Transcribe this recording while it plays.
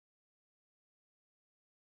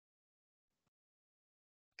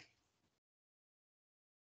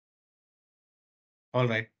All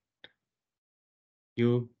right.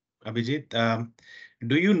 You, Abhijit,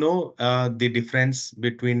 do you know the difference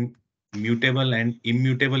between mutable and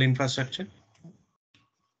immutable infrastructure?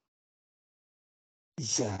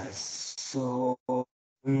 Yes. So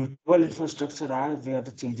mutable infrastructure are where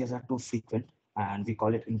the changes are too frequent, and we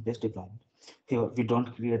call it in-place deployment. Here we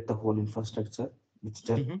don't create the whole infrastructure, it's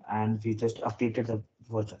just Hmm. and we just updated the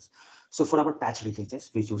versions. So for our patch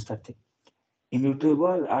releases, we use that thing.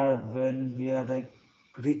 Immutable are when we are like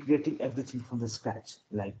recreating everything from the scratch,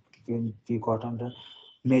 like when we got on the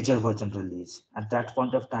major version release. At that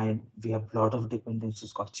point of time, we have a lot of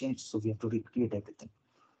dependencies got changed, so we have to recreate everything.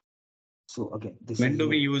 So again, this When is do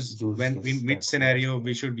we the use, use when case in which that we have. scenario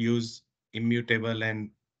we should use immutable and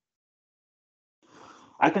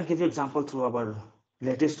I can give you example through our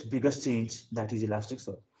latest biggest change that is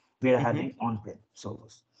Elasticsearch. We are Mhm. having on-prem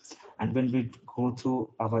servers. And when we go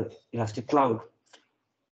through our Elastic Cloud,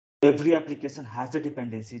 every application has the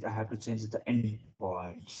dependencies. I have to change the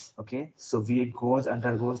endpoints. Okay. So we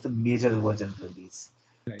undergoes the major version release.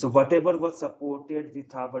 Right. So whatever was supported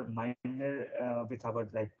with our minor, with our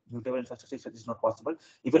like mutable infrastructure is not possible.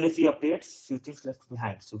 Even if we update, few things left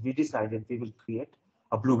behind. So we decided we will create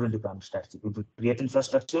a blueprint deployment strategy. We will create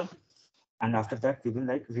infrastructure, and after that we will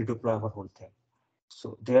like redeploy our whole thing.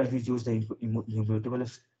 So there we use the immutable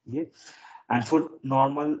FA. And for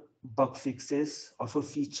normal bug fixes or for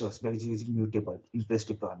features, we're using mutable in place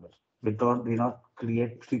deployment. We not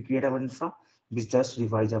recreate our infra, we just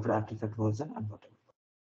revise our applicant version and whatever.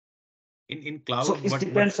 In So cloud, it what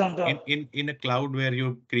depends on the in a cloud where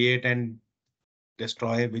you create and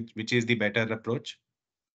destroy, which is the better approach?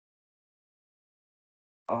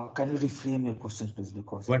 can you reframe your question please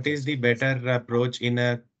because I What is just the better approach in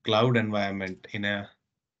a cloud environment? In a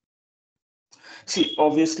see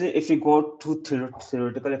obviously if we go to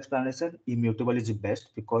theoretical explanation, immutable is the best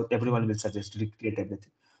because everyone Mhm. will suggest recreate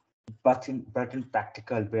everything. But in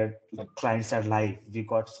practical where clients are live, we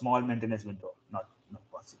got small maintenance window, not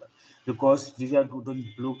possible because we are doing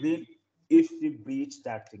blue green. If we breach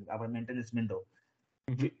that thing, our maintenance window,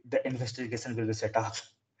 Mhm. the investigation will be set up.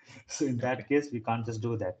 So in Okay. that case, we can't just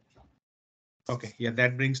do that. Okay. Yeah,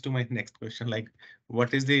 that brings to my next question. Like,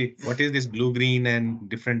 what is this blue green and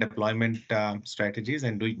different deployment strategies?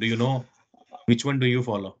 And do you know which one do you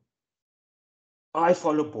follow? I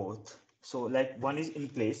follow both. So like one is in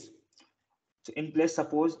place. So in place,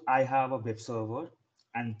 suppose I have a web server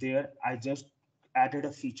and there I just added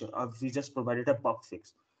a feature or we just provided a bug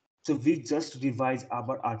fix. So we just revise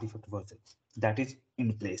our artifact version that is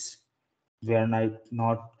in place. We are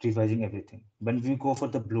not revising everything. When we go for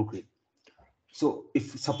the blue green, so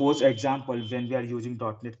if suppose example when we are using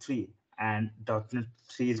 .NET 3 and .NET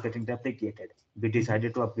 3 is getting deprecated, we Mhm.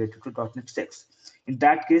 decided to upgrade it to .NET 6. In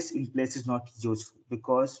that case, in place is not useful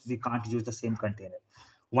because we can't use the same container.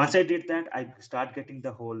 Once I did that, I start getting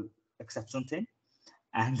the whole exception thing,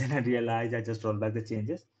 and then I realized I just roll back the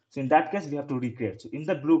changes. So in that case, we have to recreate. So in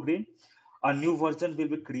the blue green, a new version will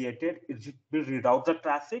be created. It will reroute the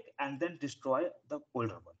traffic and then destroy the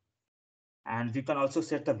older one. And we can also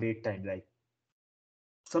set the wait time, like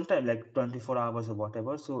sometime like 24 hours or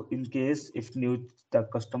whatever. So in case if the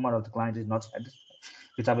customer or the client is not satisfied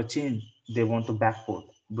with our change, they want to backport,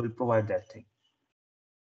 we'll provide that thing.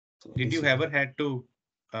 So Did this you is ever had to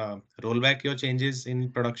roll back your changes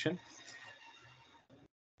in production?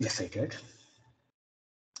 yes, I did.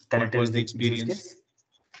 Can I What tell was you the the use experience? case?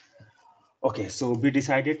 Okay, so we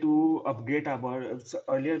decided to upgrade our so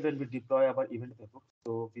earlier when we deploy our event playbook,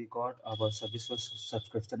 so we got our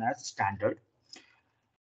subscription as standard.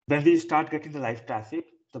 When we start getting the live traffic,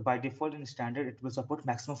 so by default in standard it will support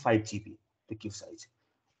maximum 5 GB the queue size.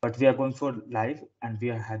 But we are going for live and we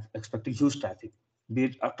are expecting huge traffic. We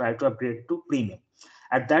try to upgrade to premium.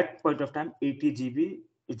 At that point of time, 80 GB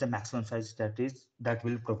is the maximum size that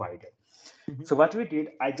will provide it. Mhm. So what we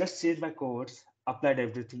did, I just changed my codes, applied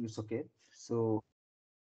everything, it's okay. So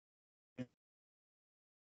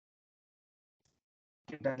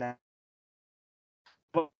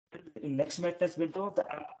in next maintenance window,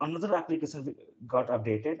 another application got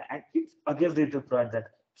updated and it again redeployed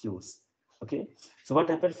that queues. Okay. So what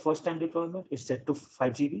happened? First time deployment is set to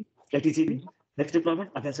 5 GB, 80 GB. Mhm. Next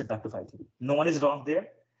deployment again set back to 5 GB. No one is wrong there.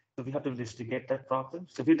 So we have to investigate that problem.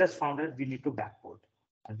 So we just found that we need to backport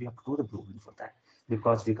and we have to do the blueprint for that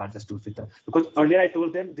because we can't just do it with them. Because earlier I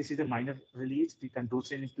told them this is a minor release, we can do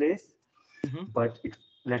it in place, Mhm. but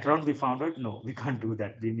later on we found out no, we can't do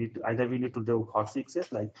that. We need to either we need to do hot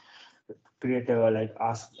fixes like create a like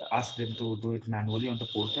ask them to do it manually on the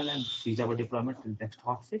portal and freeze our deployment in next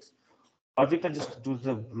hotfix, or we can just do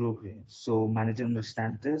the blueprint. So manager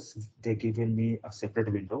understand this. They given me a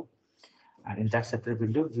separate window And in that separate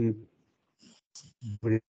window, we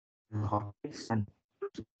hotkeys and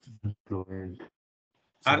deployed.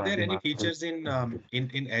 So Are while there we any master, features in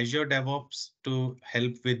Azure DevOps to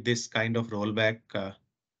help with this kind of rollback?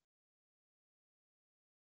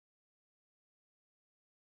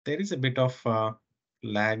 There is a bit of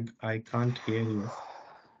lag. I can't hear you.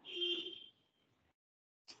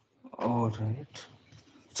 all right.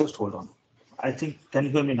 Just hold on. I think, can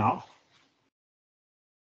you hear me now?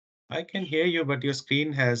 I can hear you, but your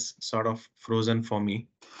screen has sort of frozen for me.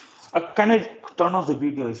 Can I turn off the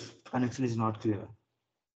video if connection is not clear?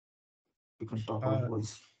 We can talk about Uh,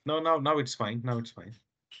 voice. no, now it's fine. Now it's fine.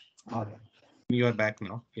 All right. You are back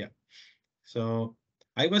now. Yeah. So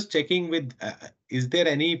I was checking with, is there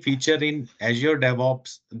any feature in Azure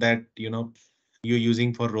DevOps that, you're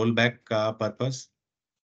using for rollback purpose?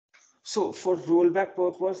 So for rollback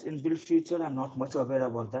purpose in build feature, I'm not much aware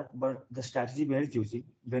about that, but the strategy we are using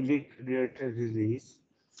when we create a release,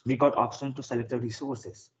 we got option to select the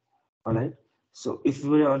resources. All right. So if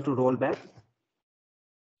we want to roll back,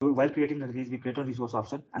 while creating the release, we create a resource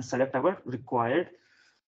option and select our required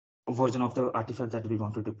version of the artifact that we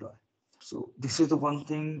want to deploy. So this is the one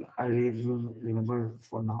thing I really remember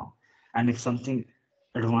for now. And if something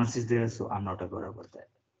advanced is there, so I'm not aware about that.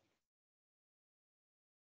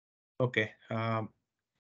 Okay.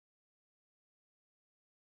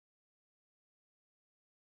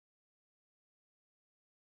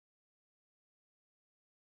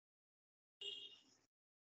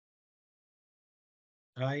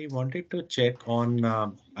 I wanted to check on,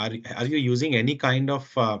 are you using any kind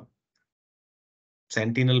of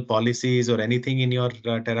Sentinel policies or anything in your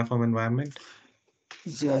Terraform environment?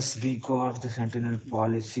 Yes, we got the Sentinel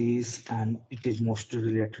policies and it is mostly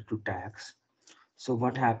related to tags. So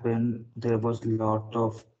what happened, there was a lot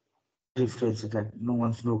of differences, like no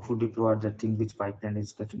one knows who deployed the thing, which pipeline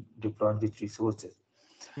is getting deployed, which resources.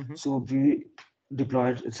 Mhm. So we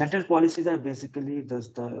deployed Sentinel policies are basically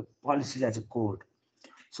just the policies as a code.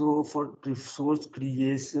 So for resource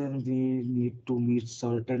creation, we need to meet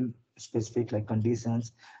certain specific like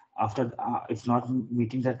conditions. After, if not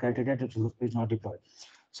meeting that criteria, the resource is not deployed.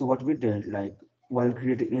 So what we did, like while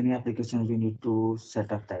creating any application, we need to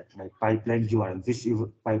set up that like pipeline URL, which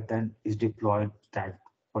pipeline is deployed that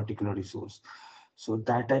particular resource. So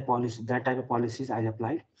that type of policies I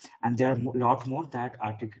applied, and there are a lot more that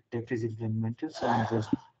architect is implemented. So I'm just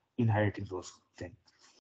inheriting those things.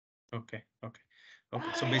 Okay. Okay.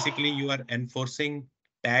 Okay. So basically you are enforcing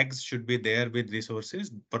tags should be there with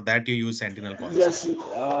resources. For that you use Sentinel Yes,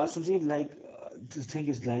 policies. something like the thing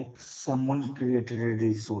is like someone created a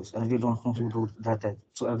resource and we don't know who wrote that.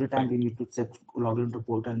 So every time Right. we need to check, log into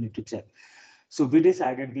portal, need to check. So we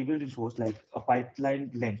decided we will enforce like a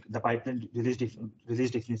pipeline link, the pipeline release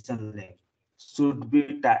definition link should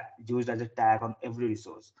be used as a tag on every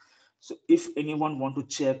resource. So if anyone want to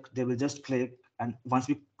check, they will just click, and once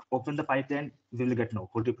we open the pipeline, we will get know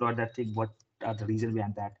who deployed that thing, what are the reason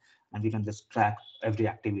behind that, and we can just track every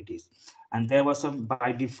activities. And there was some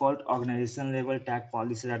by default organization level tag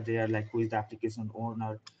policies are there, like who is the application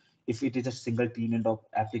owner, if it is a single tenant of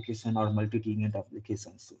application or multi-tenant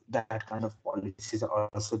applications. That kind of policies are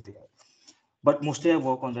also there. But mostly I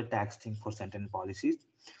work on the tax thing for Sentinel policies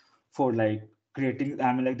for like creating.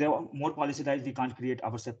 I mean, like there are more policies that we can't create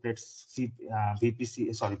our separate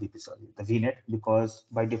VPC. Sorry, the VNet, because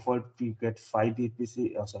by default we get 5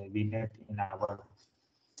 VPC. VNet in our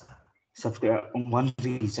one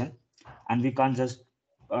region, and we can't just.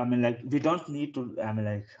 I mean, like we don't need to. I mean,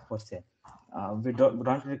 like what's that? We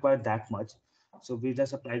don't require that much. So we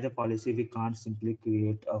just apply the policy. We can't simply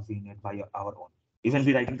create a VNet by our own. Even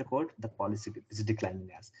we writing the code, the policy is declining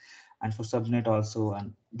as. And for subnet also,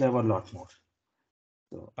 and there were a lot more.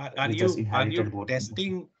 So Are we just you inherited both.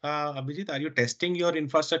 testing, Abhijit, are you testing your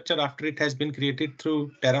infrastructure after it has been created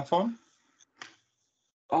through Terraform?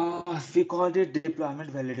 We called it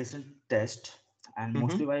deployment validation test. And Mm-hmm.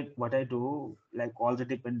 mostly what I do, like all the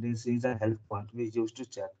dependencies and health point we used to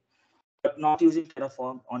check, but not using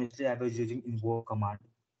Terraform. Honestly, I was using invoke command.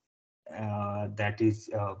 That is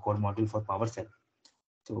core module for PowerShell.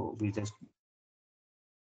 So we just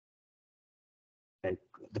like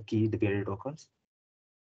the key, the period tokens.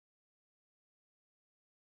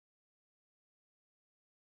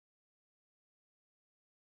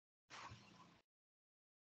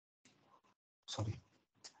 Sorry.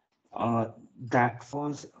 That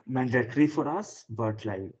was mandatory for us, but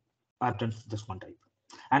like I've done just one type.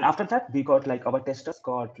 And after that, we got like our testers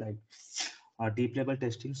got like deep level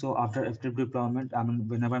testing. So after deployment, I mean,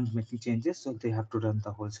 whenever I'm making changes, so they have to run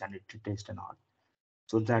the whole sanity test and all.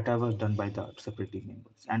 So that I was done by the separate team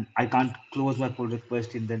members, and I can't close my pull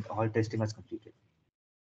request in then all testing was completed.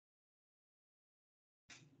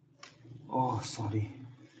 Oh, sorry.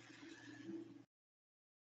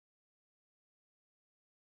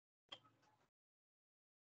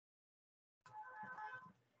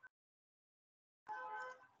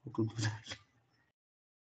 Who could do that?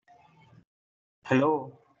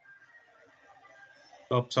 Hello.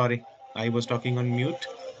 Oh, sorry, I was talking on mute.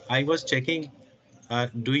 I was checking,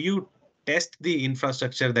 do you test the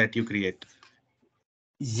infrastructure that you create?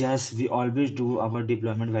 Yes, we always do our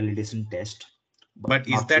deployment validation test, but But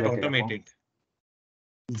is not through that a Terraform. automated?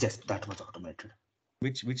 Yes, that was automated.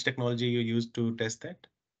 Which technology you use to test that?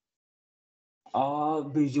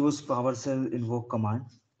 We use PowerShell invoke command.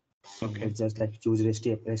 So Okay. it's just like use REST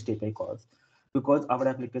API calls because our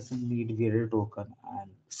application need variable token. And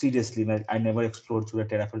seriously, like, I never explored through a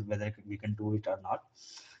Terraform whether we can do it or not.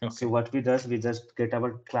 So Okay. what we does, we just get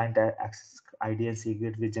our client access ID and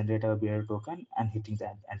secret, we generate our bearer token and hitting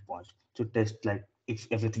the endpoint to test like if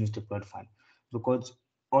everything is deployed fine. Because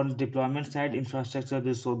on deployment side, infrastructure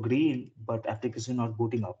is so green, but application not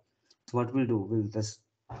booting up. So what we'll do, we'll just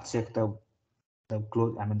check the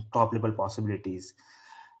close, I mean top level possibilities,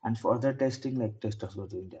 and further testing like testers were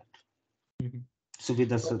doing that. Mhm. So we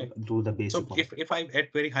just Okay. do the So basic one. if I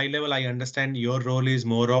at very high level, I understand your role is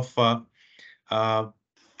more of uh,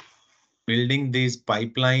 building these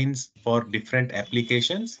pipelines for different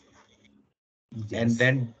applications. And Yes.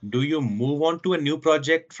 then do you move on to a new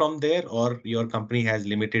project from there, or your company has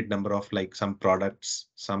limited number of like some products,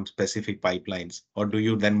 some specific pipelines, or do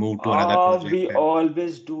you then move to another project We and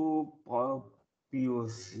always do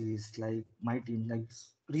POCs. Like my team, like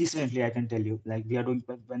recently, I can tell you, like we are doing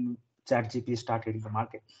when ChatGPT started hitting the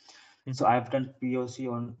market. So Mhm, I've done POC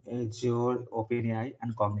on Azure, OpenAI,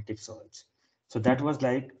 and Cognitive Search. So that mhm, was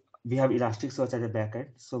like we have Elasticsearch as a backend.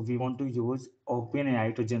 So we want to use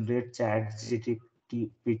OpenAI to generate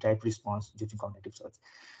ChatGPT type response using Cognitive Search.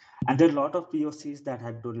 And there are a lot of POCs that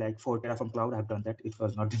I've done, like for Terraform Cloud, I've done that. It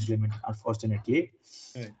was not implemented, unfortunately.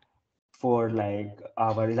 right. For like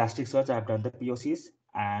our Elasticsearch, I've done the POCs,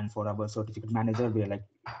 and for our certificate manager, we are like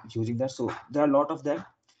using that. So there are a lot of them.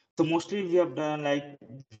 So mostly we have done like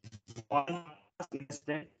one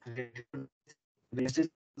incident related to this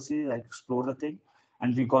POC, like explore the thing,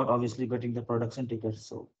 and we got obviously getting the production tickets.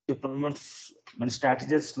 So deployment when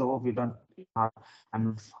strategy is slow, we don't have I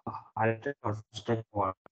mean highlighted or step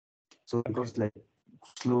forward. So it was like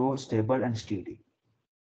slow, stable, and steady.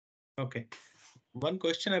 Okay. One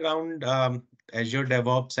question around Azure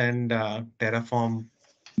DevOps and Terraform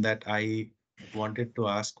that I wanted to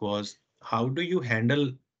ask was, how do you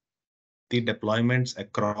handle the deployments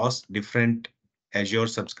across different Azure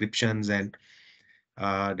subscriptions and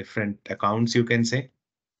different accounts, you can say,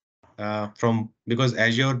 from because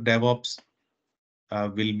Azure DevOps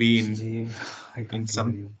will be Sanjeev, I in can't hear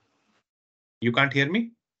some. you. You can't hear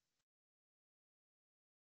me?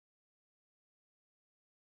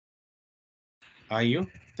 Are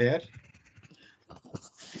you there?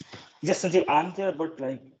 Yes, Sanjeev, I'm there, but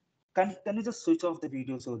like, can you just switch off the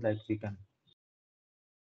video so like we can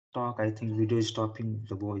talk? I think video is stopping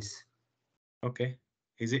the voice. Okay.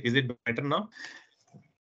 Is it better now?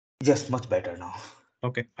 Yes, much better now.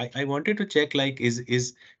 Okay. I wanted to check like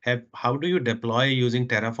is have how do you deploy using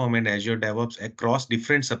Terraform and Azure DevOps across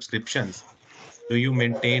different subscriptions? Do you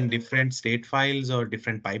maintain different state files or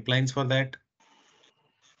different pipelines for that?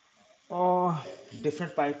 Oh,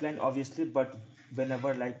 different pipeline, obviously, but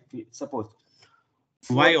whenever like we, suppose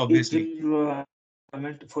Why for each obviously?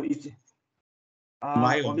 environment, for each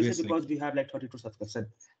Why obviously obviously? because we have like 32 subscription,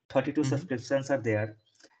 32 Mhm. subscriptions are there,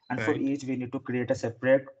 and for Right. each we need to create a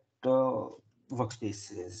separate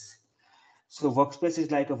workspaces. So workspace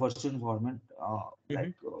is like a virtual environment,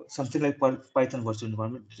 Mhm, something like Python virtual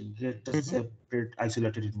environment, get a mhm. separate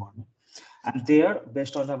isolated environment. And there,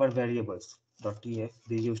 based on our variables .tf,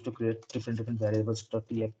 they used to create different variables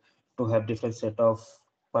 .tf to have different set of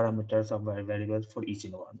parameters of variables for each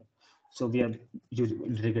environment. So we are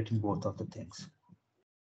integrating both of the things.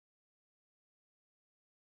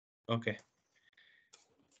 Okay.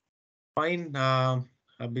 Fine.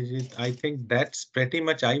 Abhijit, I think that's pretty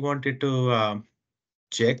much I wanted to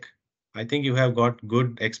check. I think you have got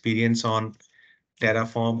good experience on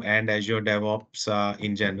Terraform and Azure DevOps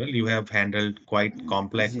in general. You have handled quite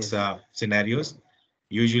complex Yes, scenarios.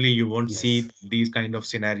 Usually you won't yes. see these kind of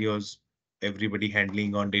scenarios everybody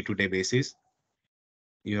handling on day-to-day basis.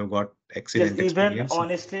 You have got Yes, excellent even experience.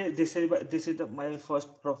 honestly, this is my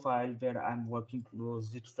first profile where I'm working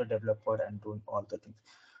closely to the developer and doing all the things.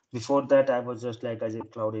 Before that, I was just like as a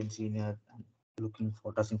cloud engineer and looking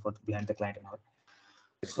for touching for behind the client and all.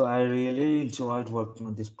 So I really enjoyed working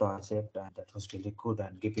on this project, and that was really good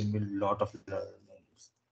and giving me a lot of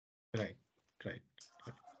learnings. Right, right.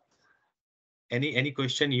 Right. Any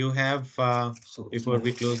question you have So before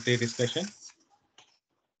we close the discussion?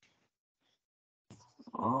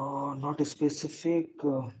 not a specific.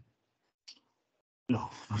 No,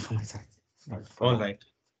 not from my side. Not for All now. right.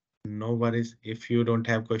 No worries. If you don't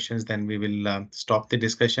have questions, then we will stop the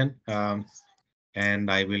discussion.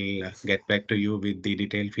 And I will get back to you with the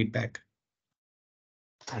detailed feedback.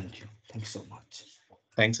 Thank you. Thank you so much.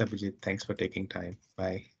 Thanks, Abhijit. Thanks for taking time.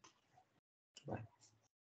 Bye.